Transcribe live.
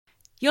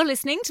You're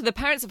listening to the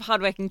Parents of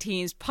Hardworking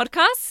Teens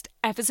podcast,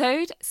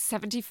 episode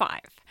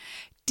 75.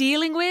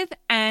 Dealing with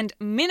and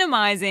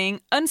minimizing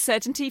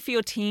uncertainty for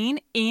your teen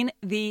in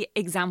the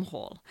exam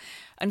hall.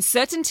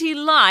 Uncertainty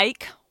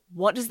like,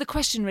 what does the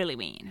question really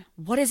mean?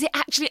 What is it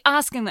actually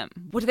asking them?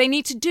 What do they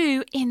need to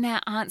do in their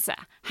answer?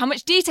 How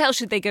much detail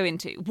should they go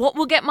into? What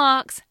will get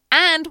marks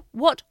and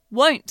what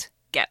won't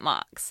get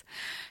marks?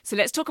 So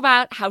let's talk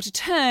about how to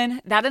turn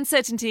that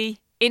uncertainty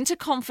into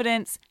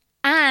confidence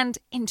and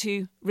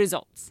into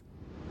results.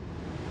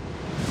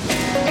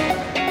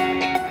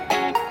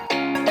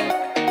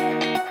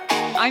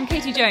 I'm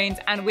Katie Jones,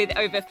 and with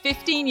over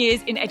 15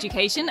 years in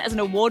education as an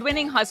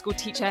award-winning high school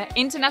teacher,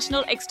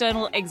 international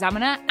external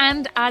examiner,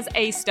 and as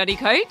a study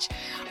coach,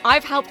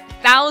 I've helped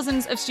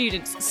thousands of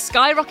students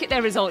skyrocket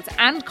their results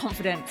and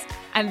confidence.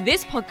 And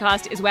this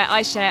podcast is where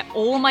I share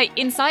all my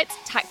insights,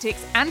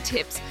 tactics, and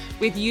tips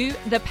with you,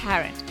 the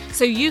parent,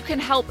 so you can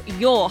help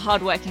your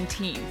hardworking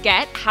teen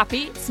get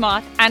happy,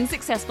 smart, and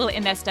successful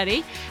in their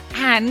study,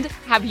 and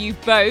have you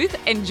both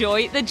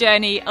enjoy the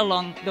journey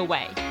along the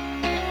way.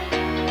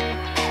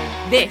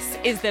 This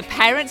is the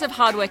Parents of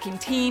Hardworking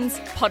Teens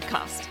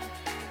podcast.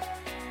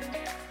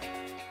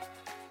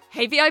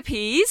 Hey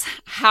VIPs,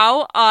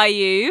 how are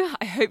you?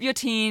 I hope your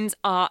teens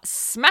are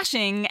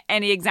smashing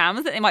any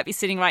exams that they might be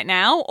sitting right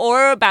now or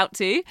are about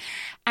to,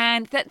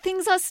 and that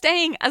things are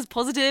staying as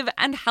positive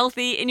and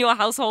healthy in your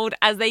household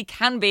as they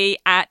can be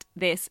at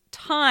this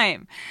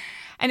time.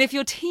 And if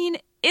your teen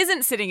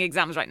isn't sitting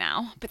exams right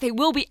now, but they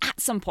will be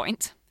at some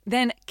point,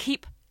 then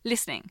keep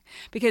listening,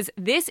 because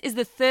this is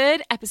the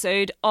third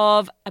episode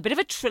of a bit of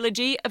a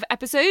trilogy of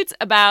episodes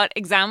about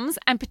exams,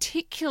 and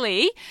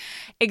particularly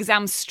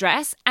exam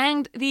stress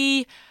and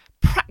the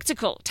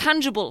practical,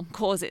 tangible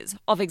causes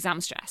of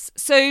exam stress.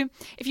 So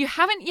if you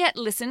haven't yet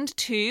listened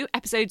to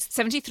episodes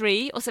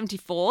 73 or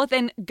 74,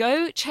 then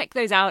go check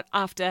those out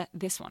after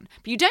this one.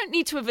 But you don't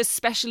need to have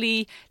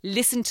especially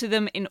listened to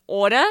them in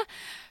order,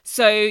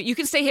 so you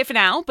can stay here for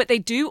now, but they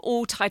do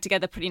all tie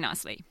together pretty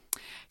nicely.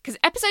 Because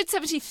episode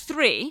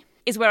 73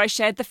 is where I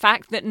shared the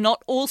fact that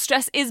not all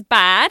stress is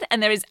bad,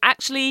 and there is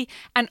actually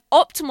an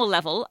optimal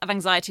level of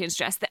anxiety and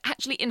stress that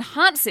actually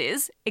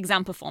enhances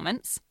exam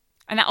performance.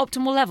 And that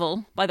optimal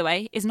level, by the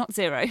way, is not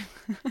 0.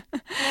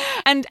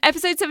 And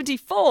episode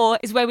 74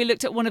 is where we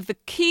looked at one of the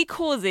key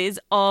causes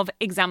of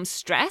exam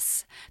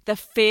stress, the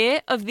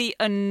fear of the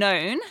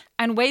unknown,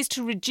 and ways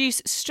to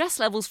reduce stress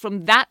levels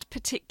from that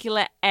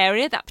particular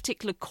area, that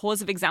particular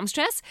cause of exam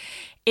stress,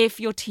 if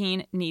your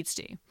teen needs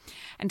to.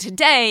 And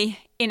today,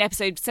 in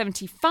episode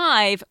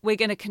 75, we're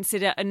going to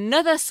consider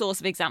another source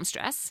of exam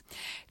stress,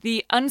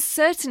 the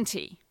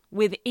uncertainty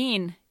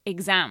within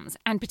exams,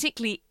 and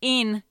particularly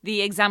in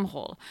the exam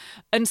hall.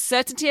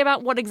 Uncertainty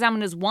about what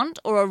examiners want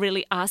or are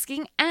really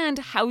asking, and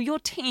how your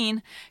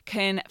teen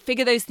can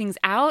figure those things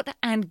out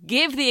and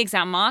give the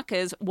exam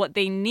markers what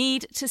they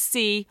need to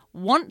see,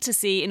 want to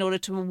see, in order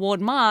to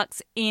award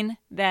marks in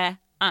their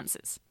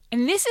answers.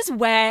 And this is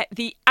where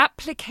the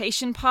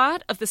application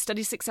part of the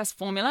study success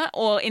formula,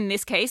 or in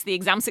this case, the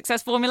exam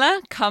success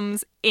formula,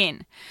 comes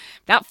in.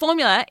 That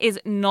formula is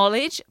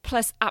knowledge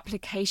plus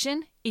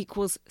application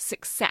equals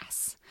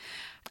success.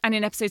 And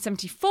in episode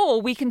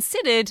 74, we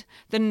considered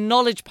the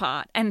knowledge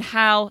part and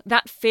how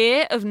that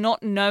fear of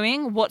not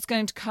knowing what's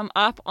going to come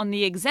up on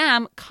the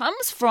exam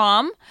comes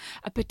from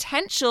a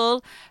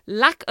potential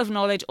lack of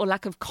knowledge or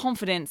lack of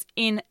confidence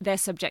in their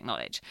subject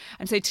knowledge.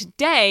 And so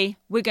today,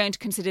 we're going to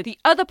consider the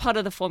other part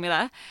of the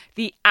formula,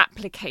 the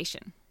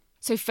application.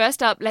 So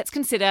first up, let's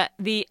consider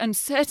the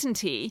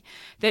uncertainty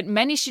that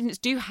many students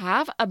do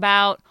have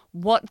about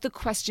what the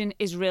question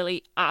is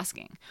really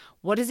asking.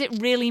 What does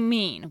it really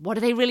mean? What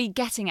are they really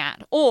getting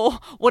at? Or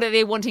what are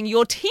they wanting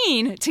your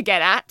teen to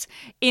get at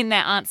in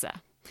their answer?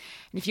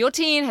 And if your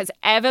teen has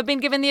ever been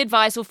given the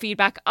advice or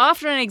feedback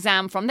after an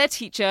exam from their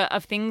teacher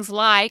of things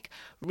like,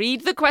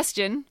 read the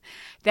question,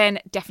 then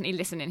definitely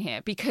listen in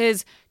here.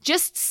 Because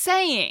just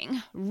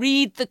saying,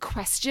 read the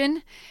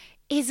question,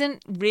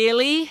 isn't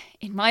really,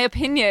 in my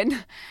opinion,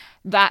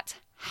 that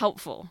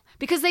helpful,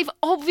 because they've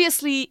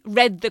obviously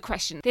read the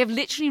question. They have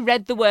literally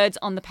read the words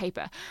on the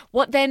paper.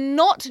 What they're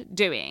not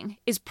doing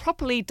is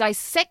properly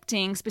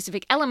dissecting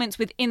specific elements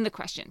within the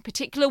question,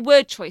 particular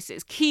word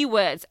choices,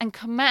 keywords, and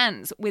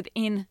commands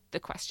within the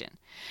question.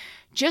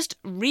 Just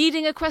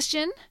reading a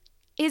question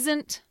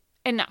isn't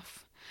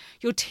enough.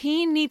 Your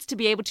teen needs to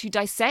be able to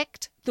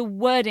dissect the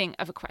wording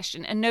of a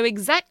question and know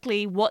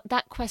exactly what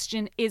that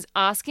question is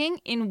asking,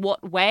 in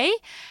what way,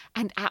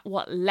 and at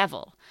what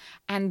level.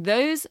 And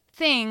those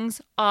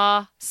things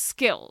are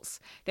skills.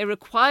 They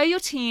require your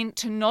teen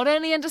to not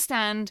only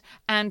understand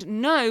and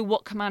know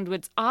what command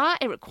words are,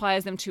 it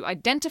requires them to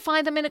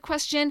identify them in a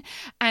question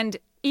and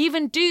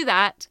even do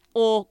that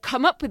or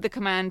come up with the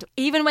command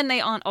even when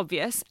they aren't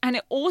obvious. And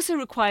it also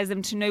requires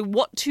them to know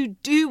what to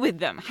do with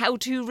them, how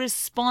to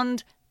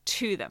respond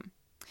to them.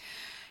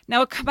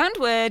 Now, a command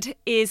word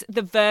is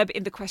the verb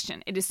in the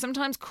question. It is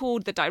sometimes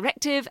called the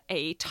directive,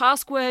 a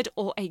task word,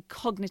 or a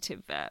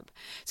cognitive verb.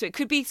 So it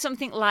could be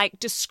something like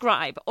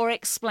describe or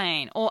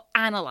explain or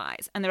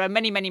analyze. And there are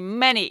many, many,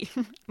 many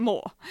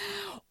more.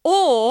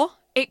 Or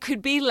it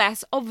could be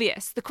less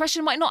obvious. The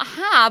question might not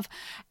have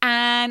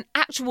an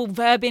actual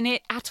verb in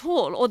it at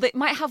all, or that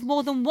might have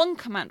more than one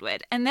command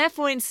word. And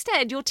therefore,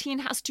 instead, your teen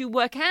has to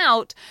work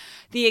out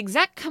the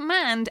exact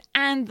command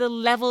and the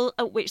level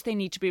at which they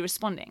need to be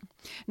responding.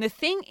 And the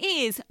thing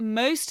is,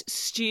 most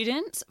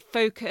students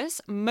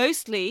focus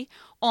mostly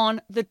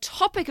on the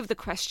topic of the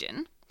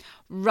question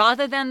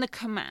rather than the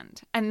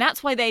command. And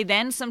that's why they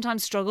then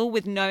sometimes struggle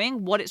with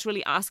knowing what it's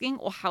really asking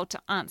or how to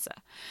answer.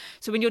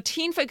 So when your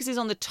teen focuses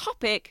on the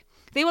topic,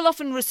 they will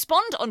often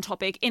respond on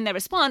topic in their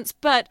response,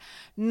 but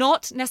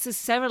not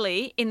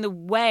necessarily in the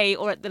way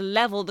or at the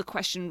level the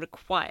question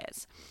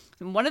requires.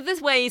 And one of the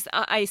ways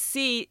I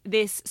see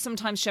this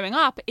sometimes showing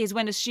up is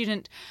when a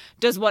student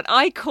does what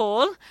I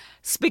call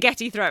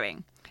spaghetti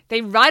throwing.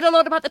 They write a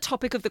lot about the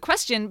topic of the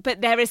question, but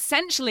they're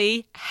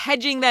essentially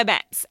hedging their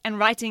bets and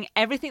writing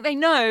everything they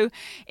know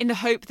in the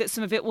hope that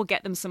some of it will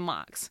get them some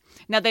marks.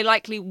 Now, they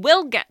likely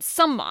will get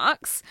some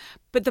marks,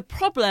 but the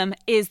problem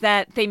is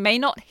that they may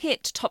not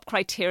hit top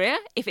criteria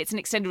if it's an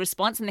extended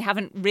response and they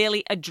haven't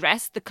really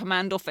addressed the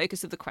command or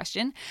focus of the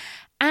question.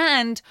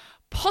 And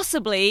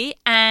possibly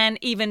an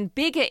even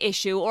bigger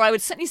issue, or I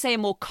would certainly say a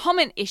more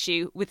common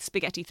issue with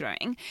spaghetti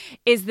throwing,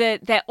 is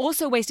that they're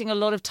also wasting a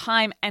lot of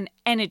time and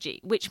energy,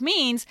 which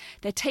means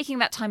they're taking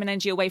that time and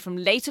energy away from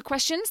later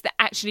questions that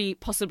actually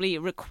possibly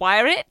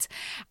require it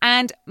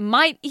and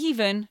might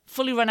even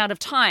fully run out of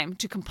time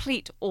to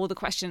complete all the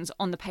questions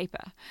on the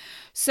paper.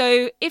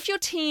 So if your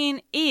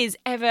teen is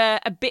ever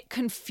a bit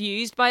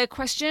confused by a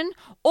question,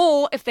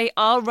 or if they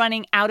are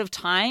running out of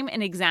time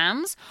in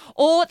exams,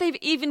 or they've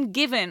even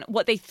given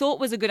what they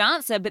thought was a good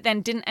answer but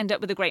then didn't end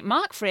up with a great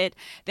mark for it,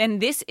 then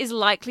this is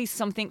likely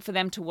something for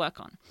them to work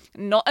on.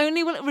 Not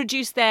only will it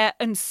reduce their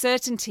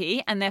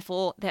uncertainty and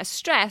therefore their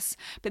stress,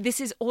 but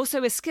this is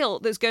also a skill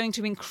that's going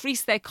to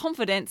increase their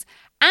confidence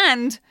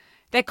and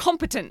their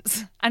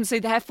competence, and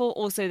so therefore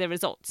also their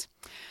results.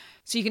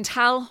 So you can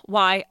tell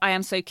why I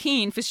am so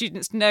keen for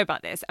students to know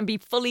about this and be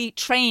fully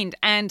trained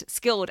and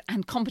skilled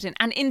and competent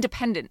and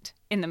independent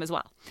in them as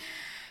well.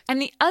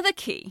 And the other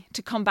key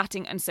to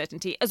combating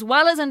uncertainty, as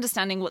well as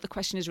understanding what the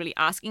question is really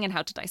asking and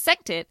how to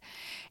dissect it,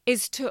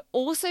 is to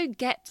also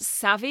get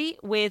savvy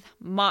with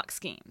mark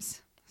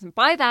schemes. And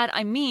by that,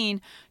 I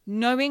mean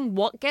knowing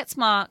what gets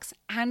marks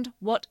and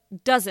what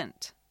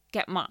doesn't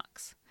get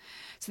marks.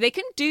 So they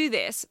can do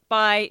this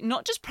by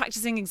not just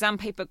practicing exam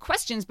paper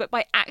questions, but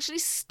by actually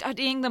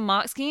studying the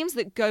mark schemes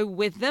that go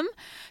with them,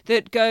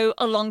 that go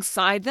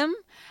alongside them,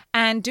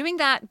 and doing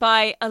that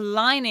by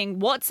aligning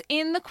what's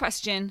in the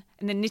question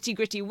and the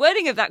nitty-gritty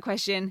wording of that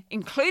question,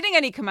 including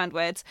any command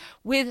words,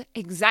 with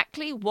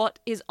exactly what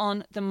is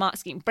on the mark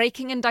scheme,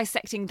 breaking and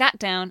dissecting that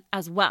down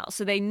as well.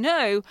 So they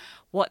know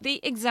what the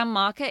exam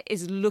marker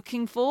is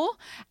looking for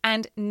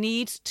and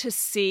needs to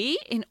see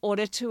in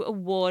order to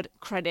award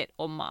credit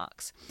or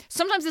marks.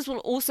 Sometimes this will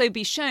also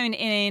be shown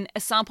in a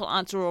sample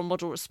answer or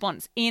model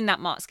response in that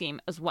mark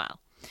scheme as well.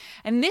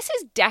 And this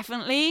is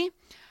definitely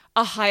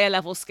a higher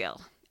level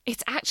skill.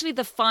 It's actually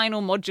the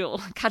final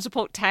module,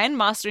 Catapult 10,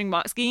 Mastering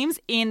Mark Schemes,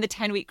 in the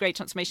 10-week Grade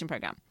Transformation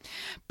Program.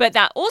 But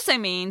that also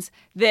means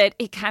that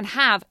it can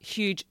have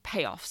huge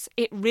payoffs.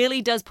 It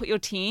really does put your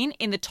teen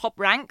in the top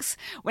ranks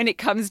when it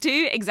comes to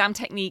exam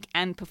technique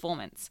and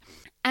performance.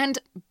 And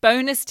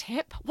bonus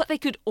tip, what they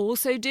could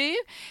also do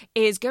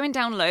is go and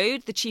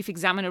download the Chief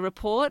Examiner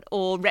Report,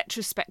 or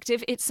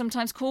retrospective it's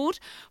sometimes called,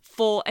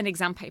 for an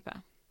exam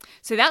paper.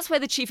 So that's where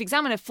the chief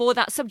examiner for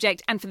that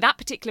subject and for that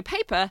particular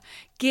paper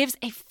gives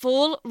a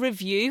full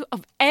review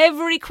of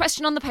every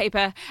question on the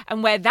paper,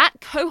 and where that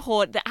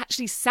cohort that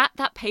actually sat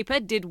that paper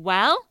did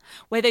well,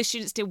 where those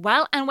students did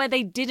well and where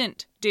they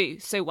didn't do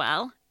so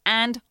well,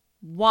 and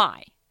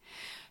why.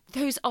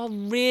 Those are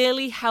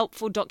really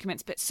helpful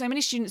documents, but so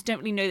many students don't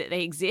really know that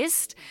they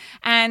exist.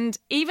 And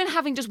even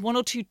having just one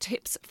or two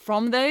tips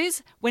from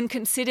those, when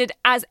considered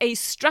as a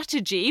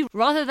strategy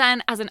rather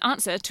than as an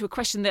answer to a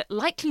question that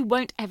likely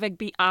won't ever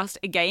be asked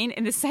again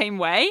in the same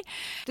way,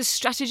 the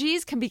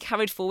strategies can be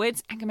carried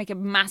forwards and can make a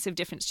massive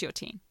difference to your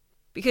teen.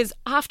 Because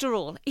after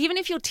all, even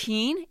if your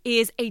teen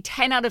is a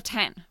 10 out of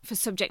 10 for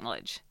subject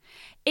knowledge,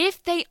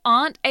 if they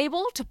aren't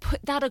able to put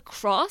that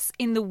across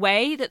in the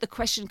way that the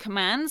question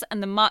commands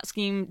and the mark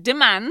scheme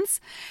demands,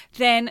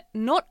 then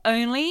not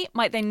only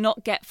might they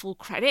not get full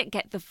credit,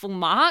 get the full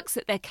marks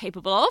that they're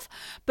capable of,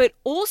 but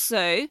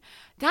also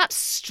that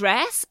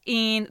stress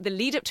in the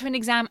lead up to an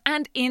exam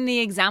and in the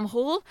exam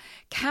hall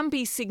can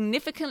be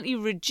significantly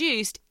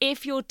reduced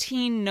if your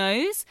teen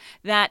knows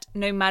that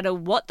no matter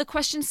what the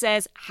question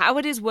says, how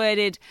it is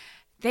worded,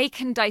 they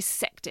can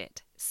dissect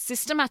it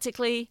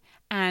systematically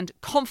and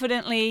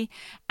confidently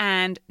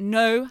and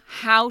know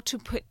how to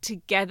put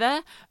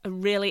together a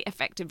really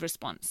effective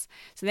response.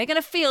 So they're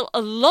going to feel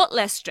a lot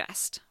less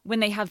stressed when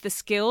they have the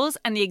skills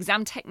and the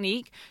exam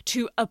technique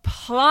to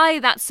apply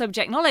that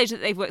subject knowledge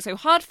that they've worked so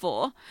hard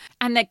for,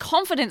 and their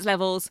confidence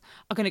levels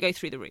are going to go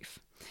through the roof.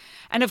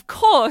 And of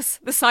course,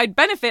 the side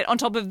benefit on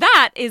top of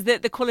that is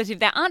that the quality of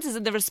their answers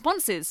and the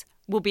responses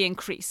will be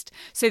increased.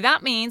 So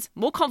that means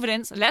more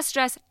confidence, less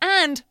stress,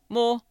 and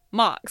more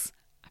marks.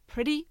 A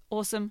pretty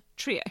awesome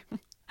trio.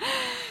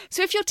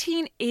 So if your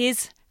teen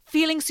is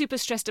feeling super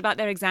stressed about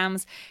their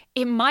exams,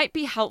 it might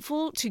be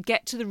helpful to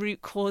get to the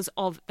root cause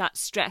of that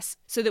stress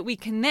so that we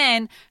can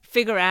then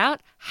figure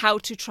out how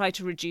to try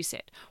to reduce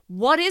it.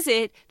 What is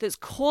it that's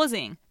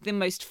causing the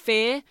most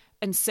fear,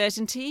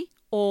 uncertainty,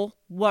 or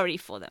worry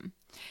for them?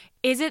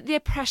 Is it the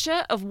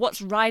pressure of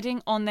what's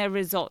riding on their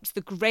results,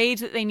 the grade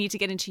that they need to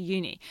get into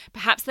uni?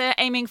 Perhaps they're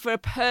aiming for a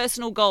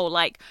personal goal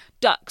like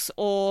DUCs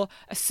or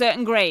a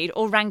certain grade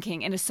or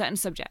ranking in a certain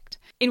subject.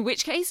 In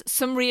which case,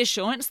 some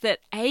reassurance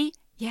that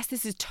yes,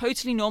 this is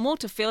totally normal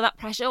to feel that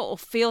pressure or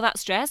feel that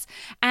stress,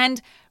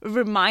 and a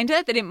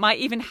reminder that it might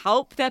even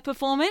help their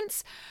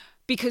performance,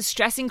 because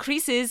stress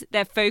increases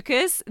their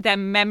focus, their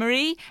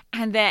memory,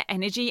 and their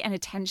energy and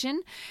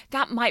attention.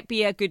 That might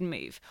be a good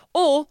move.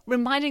 Or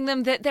reminding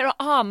them that there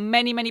are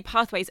many, many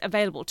pathways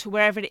available to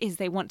wherever it is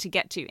they want to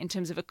get to in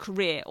terms of a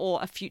career or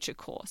a future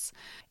course.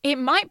 It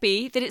might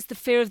be that it's the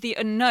fear of the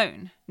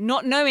unknown,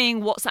 not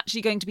knowing what's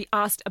actually going to be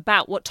asked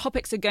about, what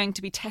topics are going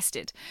to be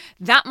tested.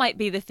 That might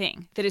be the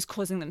thing that is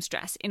causing them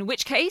stress, in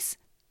which case,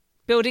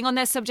 building on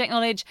their subject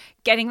knowledge,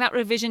 getting that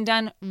revision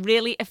done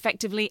really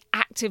effectively,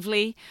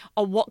 actively,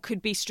 or what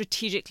could be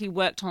strategically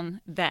worked on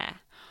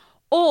there.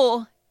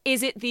 Or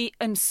is it the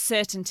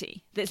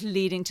uncertainty that's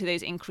leading to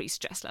those increased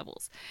stress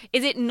levels?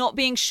 Is it not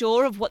being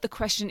sure of what the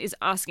question is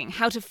asking,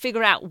 how to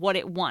figure out what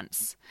it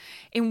wants?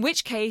 In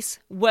which case,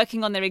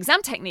 working on their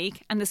exam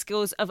technique and the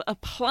skills of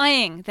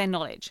applying their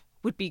knowledge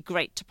would be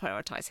great to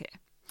prioritize here.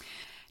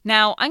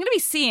 Now, I'm going to be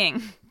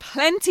seeing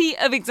plenty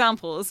of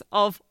examples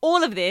of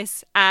all of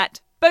this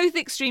at both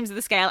extremes of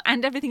the scale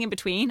and everything in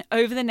between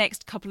over the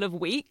next couple of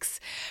weeks,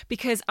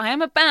 because I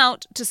am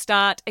about to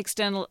start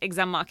external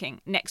exam marking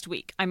next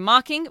week. I'm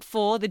marking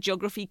for the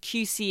Geography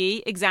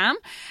QCE exam,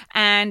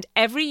 and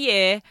every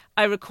year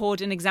I record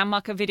an exam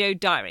marker video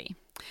diary.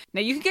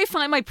 Now, you can go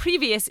find my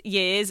previous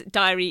year's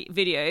diary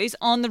videos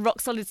on the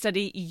Rock Solid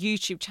Study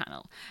YouTube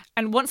channel.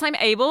 And once I'm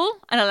able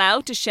and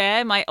allowed to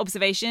share my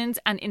observations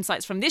and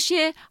insights from this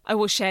year, I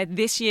will share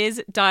this year's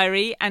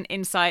diary and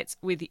insights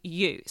with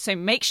you. So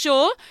make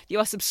sure you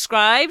are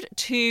subscribed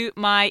to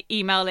my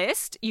email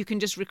list. You can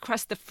just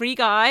request the free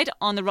guide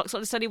on the Rock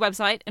Solid Study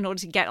website in order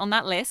to get on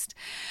that list.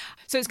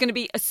 So it's going to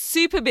be a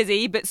super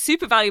busy but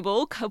super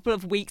valuable couple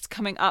of weeks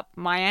coming up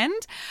my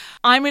end.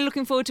 I'm really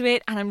looking forward to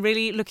it, and I'm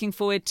really looking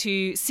forward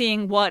to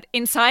seeing what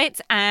insights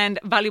and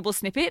valuable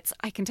snippets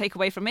I can take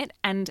away from it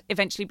and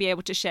eventually be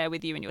able to share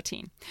with you and your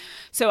team.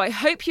 So I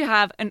hope you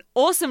have an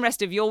awesome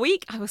rest of your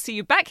week. I will see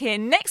you back here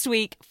next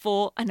week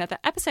for another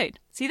episode.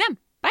 See you then.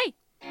 Bye.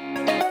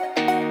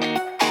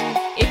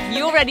 If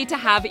you're ready to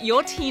have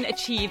your teen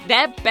achieve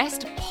their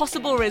best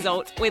possible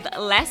results with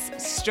less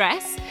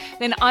stress,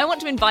 then I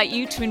want to invite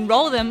you to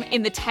enroll them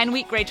in the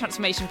 10-week Grade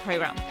Transformation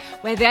Program,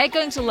 where they're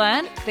going to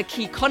learn the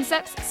key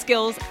concepts,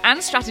 skills,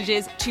 and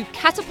strategies to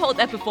catapult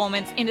their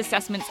performance in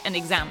assessments and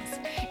exams.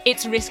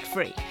 It's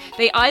risk-free.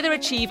 They either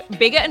achieve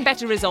bigger and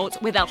better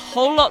results with a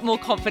whole lot more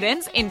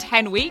confidence in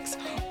 10 weeks,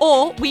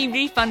 or we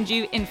refund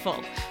you in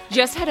full.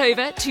 Just head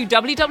over to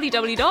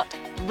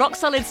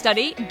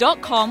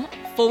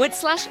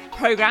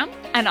www.rocksolidstudy.com/program,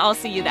 and I'll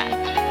see you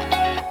there.